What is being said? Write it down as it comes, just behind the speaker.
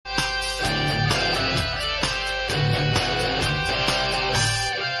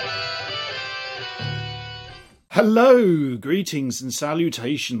Hello, greetings and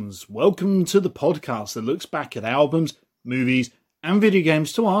salutations. Welcome to the podcast that looks back at albums, movies, and video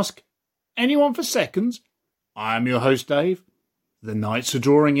games to ask anyone for seconds. I'm your host, Dave. The nights are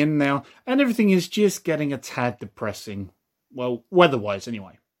drawing in now, and everything is just getting a tad depressing. Well, weather-wise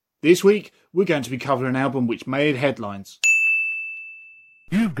anyway. This week, we're going to be covering an album which made headlines.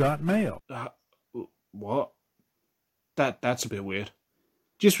 You've got mail. What? That's a bit weird.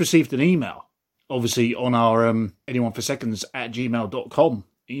 Just received an email. Obviously on our anyoneforseconds@gmail.com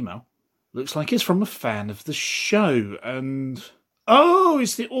email. Looks like it's from a fan of the show, and... Oh,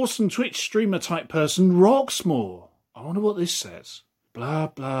 it's the awesome Twitch streamer type person, Roxmore. I wonder what this says. Blah,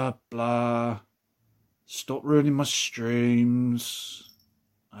 blah, blah. Stop ruining my streams.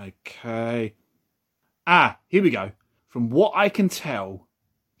 Okay. Here we go. From what I can tell,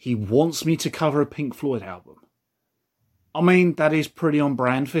 he wants me to cover a Pink Floyd album. I mean, that is pretty on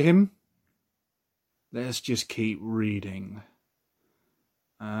brand for him. Let's just keep reading.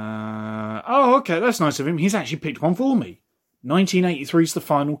 Okay, that's nice of him. He's actually picked one for me. 1983's The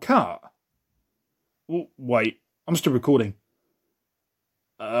Final Cut. Oh, wait, I'm still recording.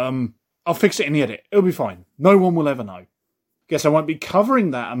 I'll fix it in the edit. It'll be fine. No one will ever know. Guess I won't be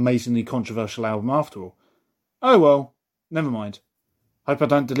covering that amazingly controversial album after all. Oh well, never mind. Hope I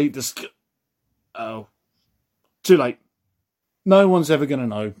don't delete this. Oh, too late. No one's ever going to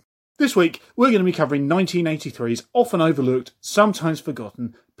know. This week, we're going to be covering 1983's often overlooked, sometimes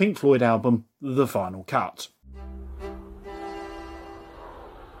forgotten Pink Floyd album, The Final Cut.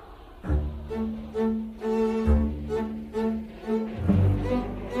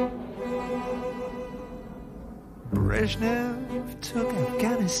 Brezhnev took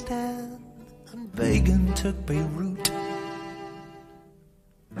Afghanistan and Begin took Beirut.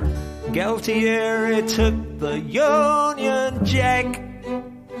 Galtieri took the Union Jack.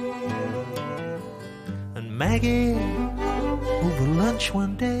 And Maggie, over lunch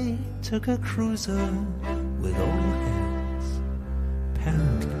one day, took a cruiser with all hands,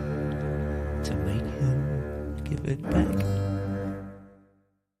 apparently to make him give it back.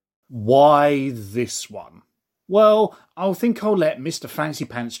 Why this one? Well, I think I'll let Mr. Fancy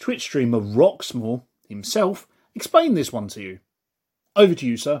Pants Twitch streamer Roxmore himself explain this one to you. Over to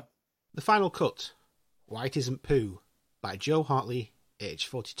you, sir. The Final Cut, White Isn't Pooh, by Joe Hartley, age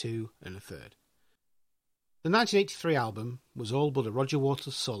 42 and a third. The 1983 album was all but a Roger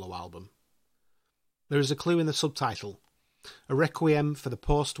Waters solo album. There is a clue in the subtitle, a requiem for the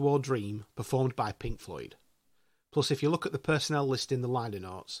post-war dream performed by Pink Floyd. Plus, if you look at the personnel list in the liner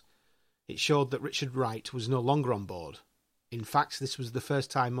notes, it showed that Richard Wright was no longer on board. In fact, this was the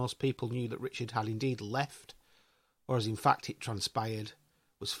first time most people knew that Richard had indeed left, or as in fact it transpired,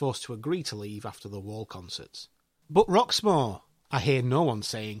 was forced to agree to leave after the Wall concerts. But Roxmore, I hear no one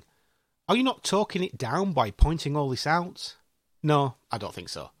saying, are you not talking it down by pointing all this out? No, I don't think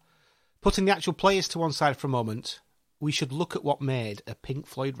so. Putting the actual players to one side for a moment, we should look at what made a Pink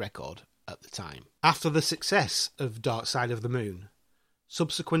Floyd record at the time. After the success of Dark Side of the Moon,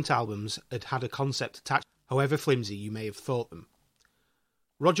 subsequent albums had had a concept attached, however flimsy you may have thought them.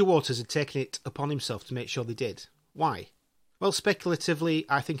 Roger Waters had taken it upon himself to make sure they did. Why? Well, speculatively,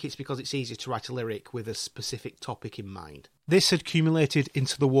 I think it's because it's easier to write a lyric with a specific topic in mind. This had accumulated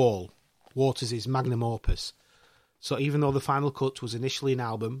into The Wall, Waters' magnum opus, so even though The Final Cut was initially an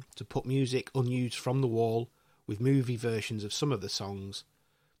album to put music unused from The Wall with movie versions of some of the songs,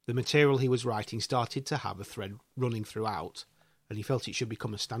 the material he was writing started to have a thread running throughout, and he felt it should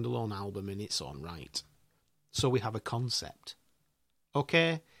become a standalone album in its own right. So we have a concept.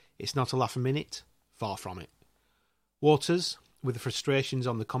 Okay, it's not a laugh a minute, far from it. Waters, with the frustrations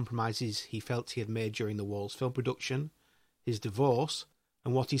on the compromises he felt he had made during The Wall's film production, his divorce,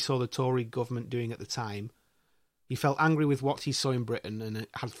 and what he saw the Tory government doing at the time, he felt angry with what he saw in Britain and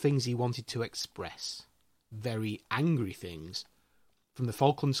had things he wanted to express. Very angry things. From the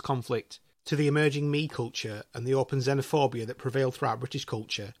Falklands conflict to the emerging me culture and the open xenophobia that prevailed throughout British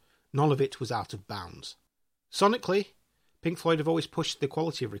culture, none of it was out of bounds. Sonically, Pink Floyd have always pushed the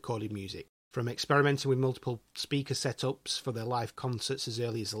quality of recorded music, from experimenting with multiple speaker setups for their live concerts as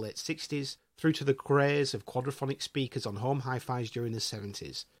early as the late 60s, through to the craze of quadraphonic speakers on home hi-fis during the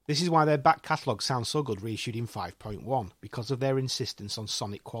 70s. This is why their back catalogue sounds so good reissued in 5.1, because of their insistence on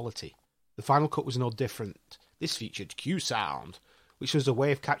sonic quality. The Final Cut was no different. This featured Q-Sound, which was a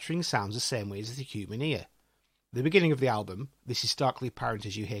way of capturing sounds the same way as the human ear. At the beginning of the album, this is starkly apparent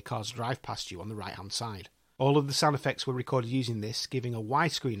as you hear cars drive past you on the right-hand side. All of the sound effects were recorded using this, giving a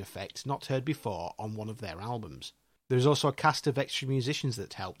widescreen effect not heard before on one of their albums. There is also a cast of extra musicians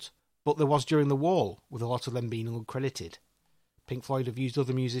that helped, but there was during The Wall, with a lot of them being uncredited. Pink Floyd have used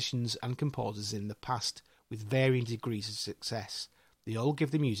other musicians and composers in the past with varying degrees of success. They all give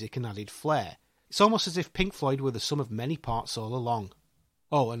the music an added flair. It's almost as if Pink Floyd were the sum of many parts all along.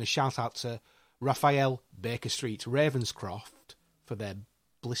 Oh, and a shout out to Raphael Baker Street Ravenscroft for their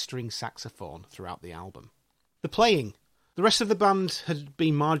blistering saxophone throughout the album. The playing. The rest of the band had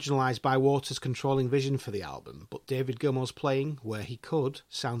been marginalised by Waters' controlling vision for the album, but David Gilmour's playing, where he could,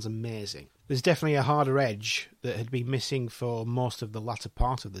 sounds amazing. There's definitely a harder edge that had been missing for most of the latter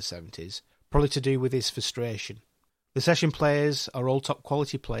part of the 70s, probably to do with his frustration. The session players are all top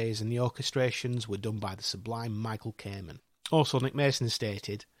quality players and the orchestrations were done by the sublime Michael Kamen. Also, Nick Mason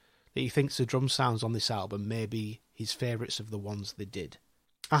stated that he thinks the drum sounds on this album may be his favourites of the ones they did.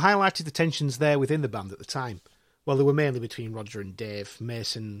 I highlighted the tensions there within the band at the time. Well, they were mainly between Roger and Dave.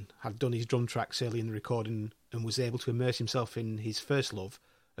 Mason had done his drum tracks early in the recording and was able to immerse himself in his first love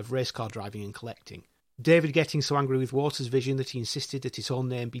of race car driving and collecting. David getting so angry with Waters' vision that he insisted that his own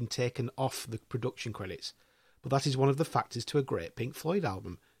name being taken off the production credits. But that is one of the factors to a great Pink Floyd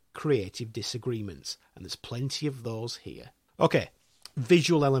album, creative disagreements, and there's plenty of those here. Okay,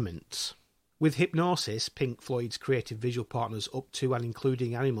 visual elements. With Hypnosis, Pink Floyd's creative visual partners up to and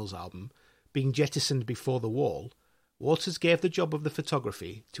including Animals album, being jettisoned before the wall, Waters gave the job of the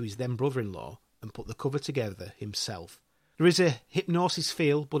photography to his then brother-in-law and put the cover together himself. There is a Hypnosis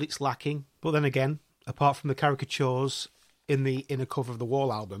feel, but it's lacking. But then again, apart from the caricatures in the inner cover of the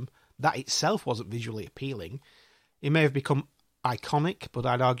Wall album, that itself wasn't visually appealing. It may have become iconic, but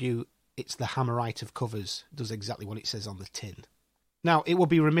I'd argue it's the Hammerite of covers, does exactly what it says on the tin. Now, it would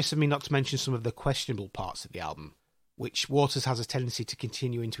be remiss of me not to mention some of the questionable parts of the album, which Waters has a tendency to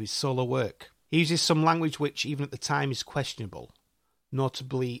continue into his solo work. He uses some language which, even at the time, is questionable,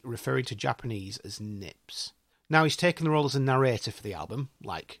 notably referring to Japanese as nips. Now, he's taken the role as a narrator for the album,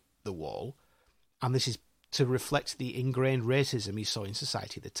 like The Wall, and this is to reflect the ingrained racism he saw in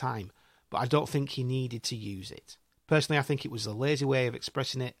society at the time, but I don't think he needed to use it. Personally, I think it was a lazy way of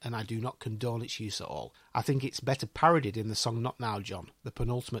expressing it, and I do not condone its use at all. I think it's better parodied in the song Not Now, John, the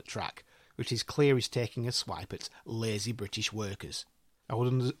penultimate track, which is clear is taking a swipe at lazy British workers. I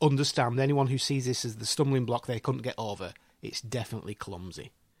would understand anyone who sees this as the stumbling block they couldn't get over. It's definitely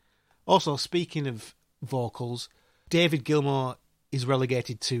clumsy. Also, speaking of vocals, David Gilmour is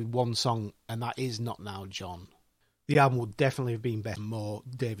relegated to one song, and that is Not Now, John. The album would definitely have been better, more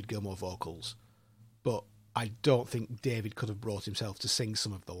David Gilmour vocals, but I don't think David could have brought himself to sing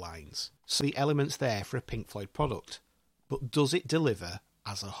some of the lines. So the element's there for a Pink Floyd product, but does it deliver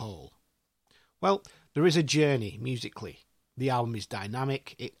as a whole? Well, there is a journey musically. The album is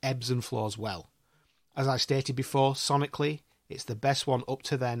dynamic, it ebbs and flows well. As I stated before, sonically, it's the best one up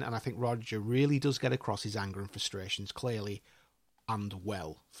to then, and I think Roger really does get across his anger and frustrations clearly and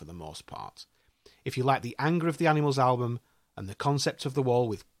well for the most part. If you like the anger of the Animals album and the concept of The Wall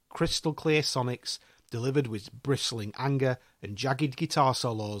with crystal clear sonics delivered with bristling anger and jagged guitar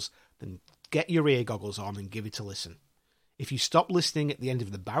solos, then get your ear goggles on and give it a listen. If you stop listening at the end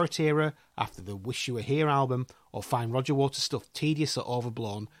of the Barrett era, after the Wish You Were Here album, or find Roger Waters' stuff tedious or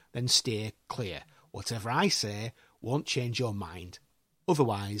overblown, then steer clear. Whatever I say won't change your mind.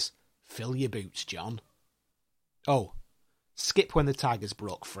 Otherwise, fill your boots, John. Oh, skip When the Tigers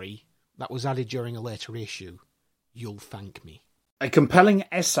Broke Free. That was added during a later issue. You'll thank me. A compelling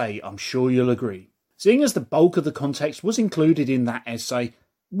essay, I'm sure you'll agree. Seeing as the bulk of the context was included in that essay,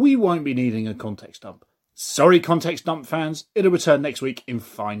 we won't be needing a context dump. Sorry, Context Dump fans, it'll return next week in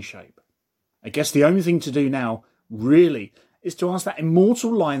fine shape. I guess the only thing to do now, really, is to ask that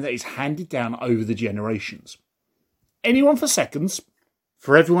immortal line that is handed down over the generations. Anyone for seconds?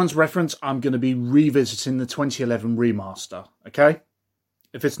 For everyone's reference, I'm going to be revisiting the 2011 remaster, okay?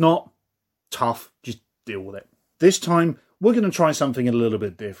 If it's not, tough, just deal with it. This time, we're going to try something a little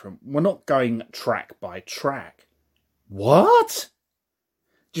bit different. We're not going track by track. What?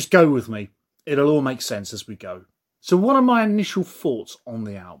 Just go with me. It'll all make sense as we go. So what are my initial thoughts on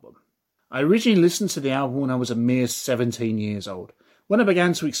the album? I originally listened to the album when I was a mere 17 years old, when I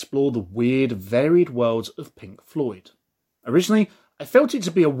began to explore the weird, varied worlds of Pink Floyd. Originally, I felt it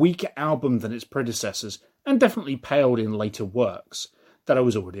to be a weaker album than its predecessors, and definitely paled in later works that I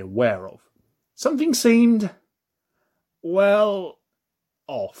was already aware of. Something seemed, well,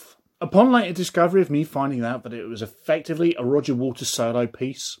 off. Upon later discovery of me finding out that it was effectively a Roger Waters solo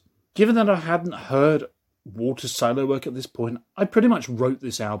piece, given that I hadn't heard Waters' solo work at this point, I pretty much wrote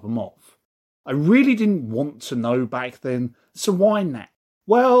this album off. I really didn't want to know back then, so why now?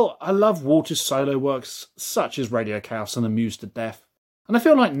 Well, I love Waters' solo works such as Radio Chaos and Amused to Death, and I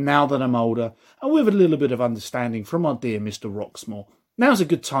feel like now that I'm older, and with a little bit of understanding from our dear Mr. Roxmore, now's a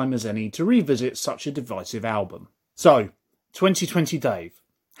good time as any to revisit such a divisive album. So, 2020 Dave,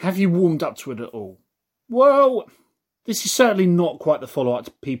 have you warmed up to it at all? Well, this is certainly not quite the follow-up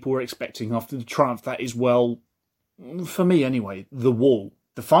people were expecting after the triumph that is, well, for me anyway, The Wall.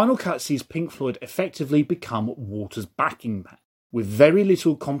 The final cut sees Pink Floyd effectively become Waters' backing band, with very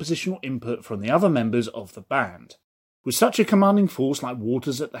little compositional input from the other members of the band. With such a commanding force like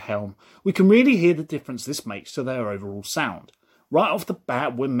Waters at the helm, we can really hear the difference this makes to their overall sound. Right off the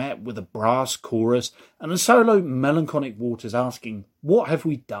bat, we're met with a brass chorus and a solo melancholic Waters asking, "What have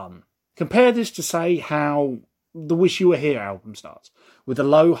we done?" Compare this to, say, how the Wish You Were Here album starts, with a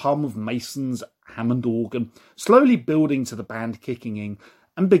low hum of Mason's Hammond organ, slowly building to the band kicking in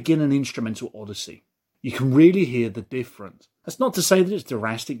and begin an instrumental odyssey. You can really hear the difference. That's not to say that it's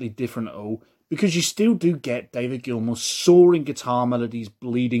drastically different at all, because you still do get David Gilmour's soaring guitar melodies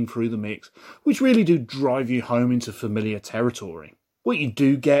bleeding through the mix, which really do drive you home into familiar territory. What you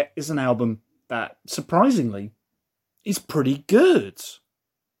do get is an album that, surprisingly, is pretty good.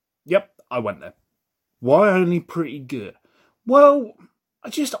 Yep, I went there. Why only pretty good? Well, I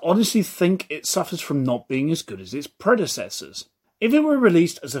just honestly think it suffers from not being as good as its predecessors. If it were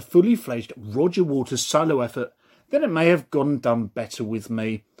released as a fully fledged Roger Waters solo effort, then it may have gone done better with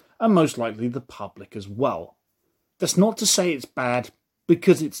me, and most likely the public as well. That's not to say it's bad,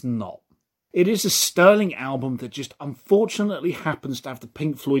 because it's not. It is a sterling album that just unfortunately happens to have the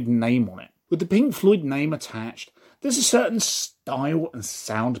Pink Floyd name on it. With the Pink Floyd name attached, there's a certain style and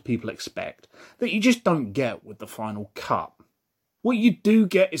sound people expect that you just don't get with the final cut. What you do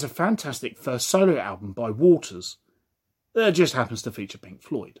get is a fantastic first solo album by Waters that just happens to feature Pink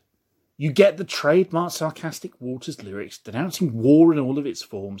Floyd. You get the trademark sarcastic Waters lyrics denouncing war in all of its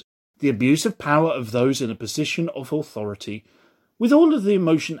forms, the abuse of power of those in a position of authority, with all of the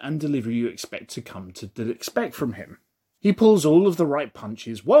emotion and delivery you expect to come to expect from him. He pulls all of the right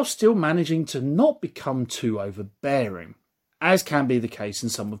punches while still managing to not become too overbearing, as can be the case in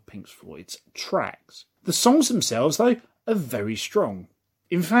some of Pink Floyd's tracks. The songs themselves, though, are very strong.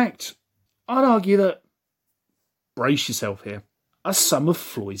 In fact, I'd argue that, brace yourself here, are some of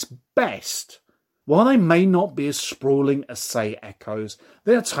Floyd's best. While they may not be as sprawling as, say, Echoes,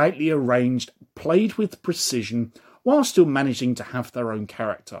 they are tightly arranged, played with precision, while still managing to have their own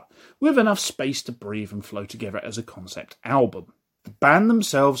character, with enough space to breathe and flow together as a concept album. The band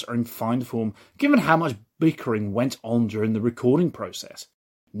themselves are in fine form, given how much bickering went on during the recording process.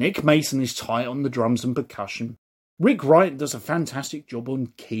 Nick Mason is tight on the drums and percussion. Rick Wright does a fantastic job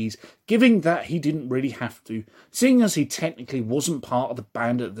on keys, given that he didn't really have to, seeing as he technically wasn't part of the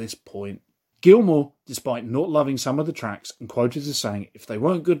band at this point. Gilmour, despite not loving some of the tracks and quoted as saying, if they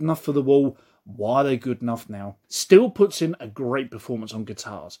weren't good enough for The Wall, why are they good enough now, still puts in a great performance on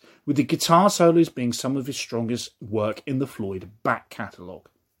guitars, with the guitar solos being some of his strongest work in the Floyd back catalogue.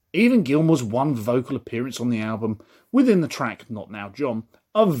 Even Gilmour's one vocal appearance on the album, within the track Not Now John,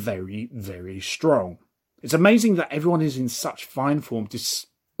 are very, very strong. It's amazing that everyone is in such fine form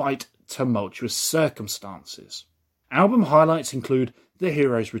despite tumultuous circumstances. Album highlights include The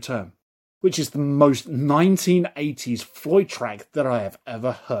Hero's Return, which is the most 1980s Floyd track that I have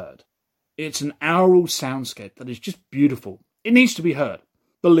ever heard. It's an aural soundscape that is just beautiful. It needs to be heard.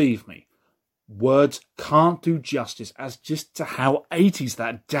 Believe me, words can't do justice as just to how 80s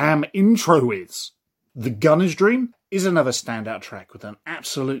that damn intro is. The Gunner's Dream is another standout track with an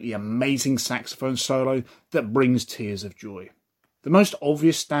absolutely amazing saxophone solo that brings tears of joy. The most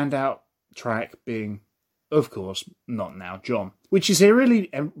obvious standout track being, of course, Not Now John, which is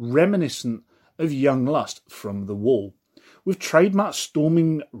eerily reminiscent of Young Lust from The Wall, with trademark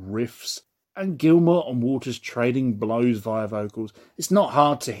storming riffs and Gilmour and Waters trading blows via vocals. It's not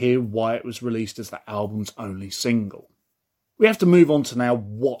hard to hear why it was released as the album's only single. We have to move on to now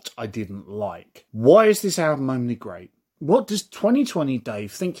what I didn't like. Why is this album only great? What does 2020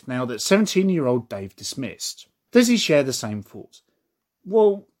 Dave think now that 17-year-old Dave dismissed? Does he share the same thoughts?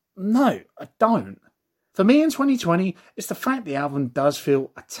 Well, no, I don't. For me in 2020, it's the fact the album does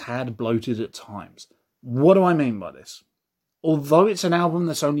feel a tad bloated at times. What do I mean by this? Although it's an album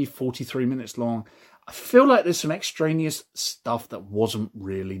that's only 43 minutes long, I feel like there's some extraneous stuff that wasn't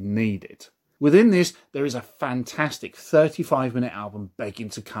really needed. Within this, there is a fantastic 35-minute album begging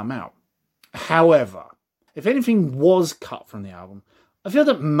to come out. However, if anything was cut from the album, I feel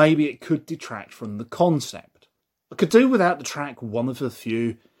that maybe it could detract from the concept. I could do without the track One of the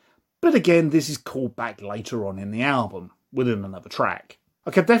Few, but again, this is called back later on in the album, within another track.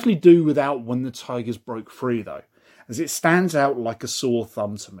 I could definitely do without When the Tigers Broke Free though, as it stands out like a sore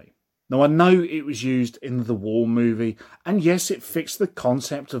thumb to me. Now I know it was used in the War movie, and yes, it fixed the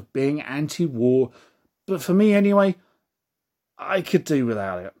concept of being anti-war, but for me anyway, I could do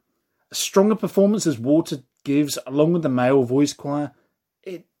without it. A stronger performance as Waters gives, along with the male voice choir,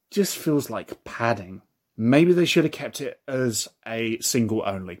 it just feels like padding. Maybe they should have kept it as a single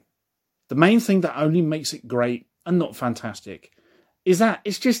only. The main thing that only makes it great and not fantastic is that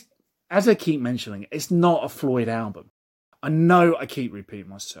it's just, as I keep mentioning, it's not a Floyd album. I know I keep repeating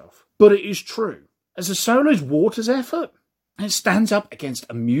myself, but it is true. As a solo's Waters effort, it stands up against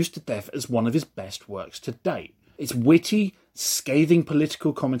Amused to Death as one of his best works to date. Its witty, scathing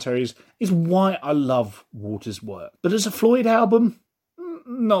political commentaries is why I love Waters' work. But as a Floyd album,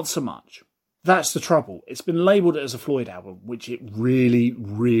 not so much. That's the trouble. It's been labelled as a Floyd album, which it really,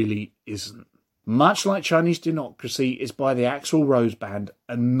 really isn't. Much like Chinese Democracy is by the Axl Rose Band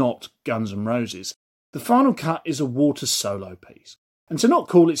and not Guns N' Roses, the final cut is a Waters solo piece. And to not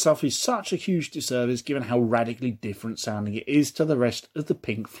call itself is such a huge disservice given how radically different sounding it is to the rest of the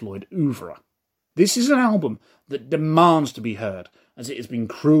Pink Floyd oeuvre. This is an album that demands to be heard, as it has been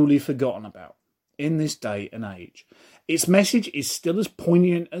cruelly forgotten about in this day and age. Its message is still as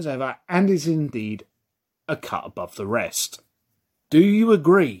poignant as ever and is indeed a cut above the rest. Do you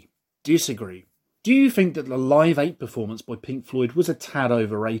agree? Disagree? Do you think that the Live 8 performance by Pink Floyd was a tad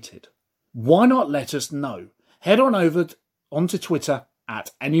overrated? Why not let us know? Head on over onto Twitter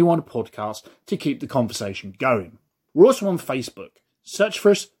at AnyonePodcast to keep the conversation going. We're also on Facebook. Search for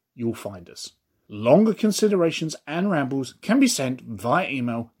us, you'll find us. Longer considerations and rambles can be sent via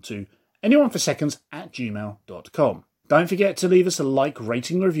email to anyoneforseconds@gmail.com. Don't forget to leave us a like,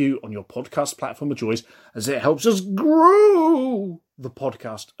 rating, review on your podcast platform of choice, as it helps us grow the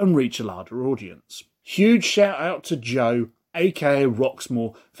podcast and reach a larger audience. Huge shout out to Joe, aka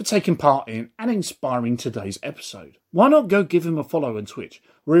Roxmore, for taking part in and inspiring today's episode. Why not go give him a follow on Twitch,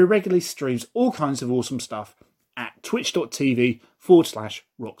 where he regularly streams all kinds of awesome stuff at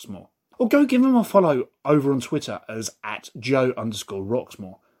twitch.tv/Roxmore. Or go give him a follow over on Twitter as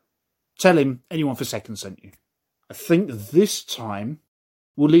 @Joe_Roxmore. Tell him Anyone for Seconds sent you. I think this time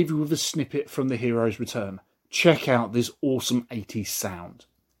we'll leave you with a snippet from The Hero's Return. Check out this awesome 80s sound.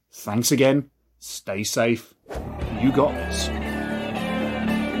 Thanks again. Stay safe. You got this.